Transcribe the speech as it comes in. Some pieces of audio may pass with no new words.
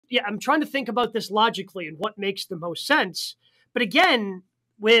I'm trying to think about this logically and what makes the most sense. But again,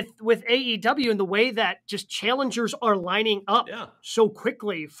 with AEW and the way that just challengers are lining up so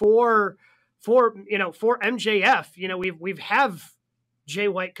quickly for MJF, we have Jay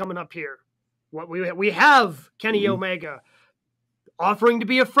White coming up here. We have Kenny Omega offering to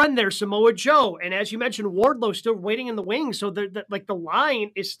be a friend there, Samoa Joe, and as you mentioned, Wardlow still waiting in the wings. So the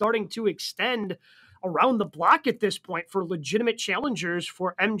line is starting to extend around the block at this point for legitimate challengers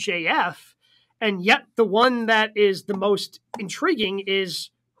for MJF. And yet the one that is the most intriguing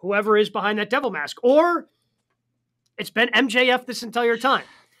is whoever is behind that devil mask, or it's been MJF this entire time.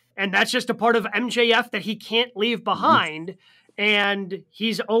 And that's just a part of MJF that he can't leave behind. And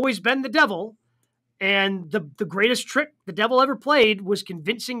he's always been the devil. And the greatest trick the devil ever played was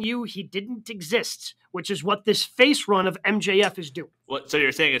convincing you he didn't exist, which is what this face run of MJF is doing. What? So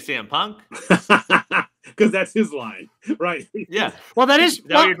you're saying it's CM Punk? Because that's his line, right? Yeah. Well, that is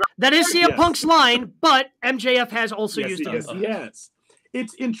CM Punk's line, but MJF has also used it. Yes.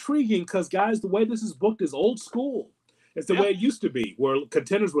 It's intriguing because, guys, the way this is booked is old school. It's the way it used to be, where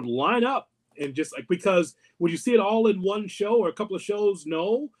contenders would line up and just like, because when you see it all in one show or a couple of shows,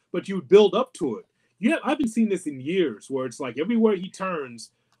 no, but you would build up to it. Yeah, I've been seeing this in years where it's like everywhere he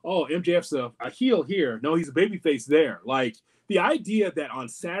turns, oh, MJF's a heel here. No, he's a babyface there. Like the idea that on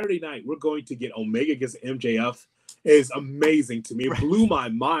Saturday night we're going to get Omega against MJF is amazing to me. It blew my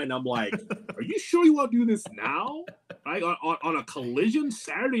mind. I'm like, are you sure you want to do this now? Right? On a Collision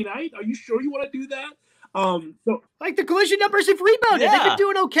Saturday night? Are you sure you want to do that? So like the Collision numbers have rebounded. They've been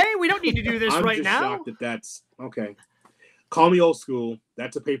doing okay. We don't need to do this I'm right just now. Shocked that's okay. Call me old school.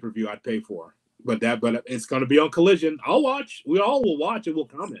 That's a pay-per-view I'd pay for. But it's going to be on Collision. I'll watch. We all will watch and we'll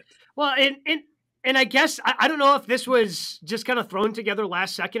comment. Well, and I guess I don't know if this was just kind of thrown together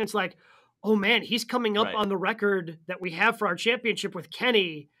last second. It's like, oh man, he's coming up on the record that we have for our championship with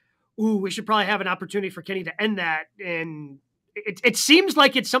Kenny. Ooh, we should probably have an opportunity for Kenny to end that. And it seems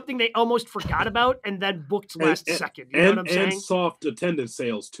like it's something they almost forgot about and then booked last second. You know what I'm saying? And soft attendance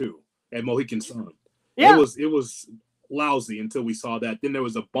sales too at Mohegan Sun. Yeah, it was lousy until we saw that. Then there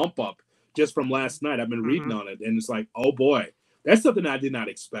was a bump up just from last night. I've been reading on it, and it's like, oh boy, that's something I did not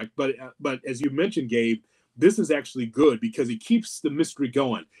expect. But as you mentioned, Gabe, this is actually good because it keeps the mystery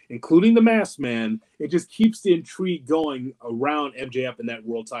going, including the Masked Man. It just keeps the intrigue going around MJF and that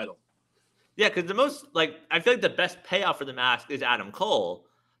world title. Yeah, because I feel like the best payoff for the Mask is Adam Cole.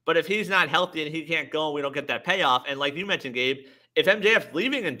 But if he's not healthy and he can't go and we don't get that payoff, and like you mentioned, Gabe, if MJF's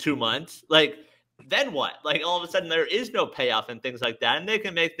leaving in 2 months, then what? Like all of a sudden there is no payoff and things like that. And they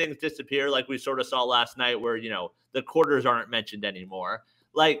can make things disappear like we sort of saw last night where, the quarters aren't mentioned anymore.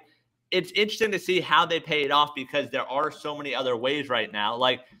 Like it's interesting to see how they pay it off because there are so many other ways right now.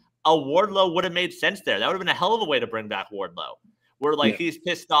 Like a Wardlow would have made sense there. That would have been a hell of a way to bring back Wardlow where he's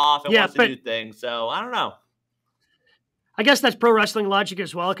pissed off and wants to do things. So I don't know. I guess that's pro wrestling logic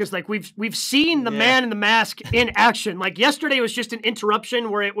as well, because we've seen the man in the mask in action. Like yesterday was just an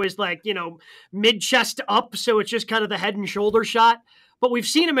interruption where it was mid chest up, so it's just kind of the head and shoulder shot. But we've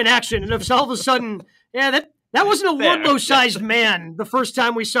seen him in action, and if all of a sudden, that wasn't a Wardlow sized man the first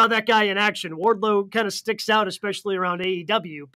time we saw that guy in action. Wardlow kind of sticks out, especially around AEW.